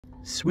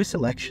Swiss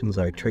elections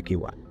are a tricky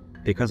one,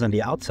 because on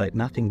the outside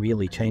nothing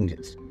really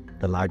changes.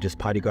 The largest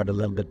party got a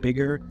little bit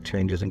bigger,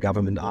 changes in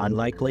government are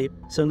unlikely,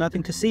 so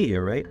nothing to see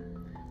here, right?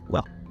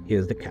 Well,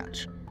 here's the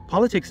catch.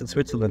 Politics in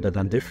Switzerland are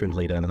done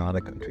differently than in other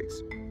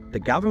countries. The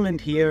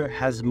government here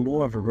has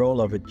more of a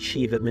role of a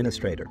chief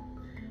administrator.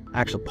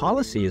 Actual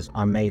policies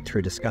are made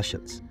through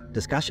discussions.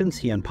 Discussions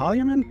here in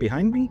parliament,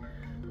 behind me,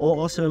 or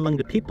also among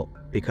the people,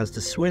 because the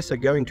Swiss are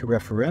going to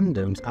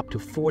referendums up to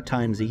 4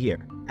 times a year.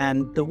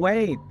 And the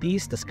way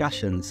these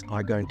discussions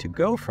are going to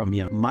go from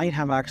here might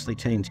have actually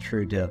changed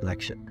through the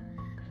election.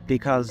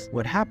 Because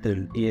what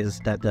happened is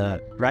that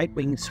the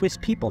right-wing Swiss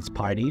People's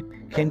Party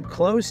came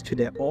close to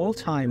their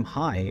all-time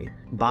high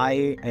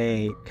by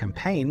a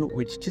campaign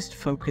which just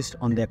focused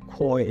on their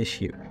core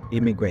issue,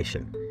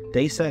 immigration.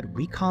 They said,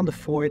 we can't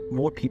afford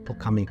more people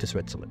coming to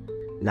Switzerland.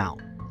 Now,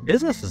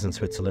 businesses in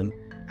Switzerland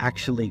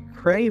actually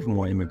crave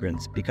more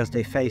immigrants because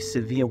they face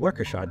severe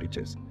worker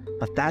shortages.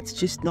 But that's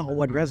just not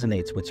what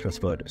resonates with Swiss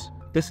voters.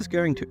 This is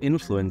going to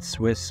influence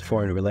Swiss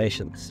foreign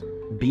relations,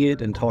 be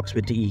it in talks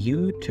with the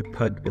EU to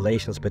put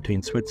relations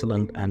between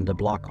Switzerland and the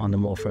bloc on a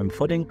more firm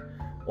footing,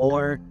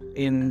 or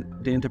in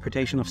the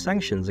interpretation of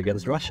sanctions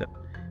against Russia.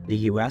 The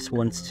US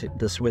wants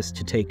the Swiss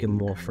to take a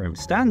more firm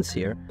stance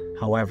here.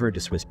 However, the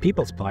Swiss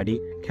People's Party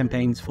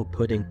campaigns for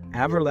putting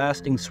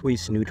everlasting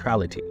Swiss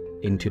neutrality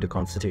into the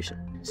constitution.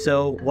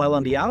 So while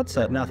on the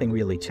outside nothing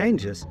really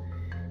changes,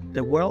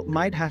 the world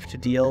might have to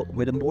deal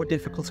with a more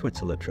difficult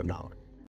Switzerland from now on.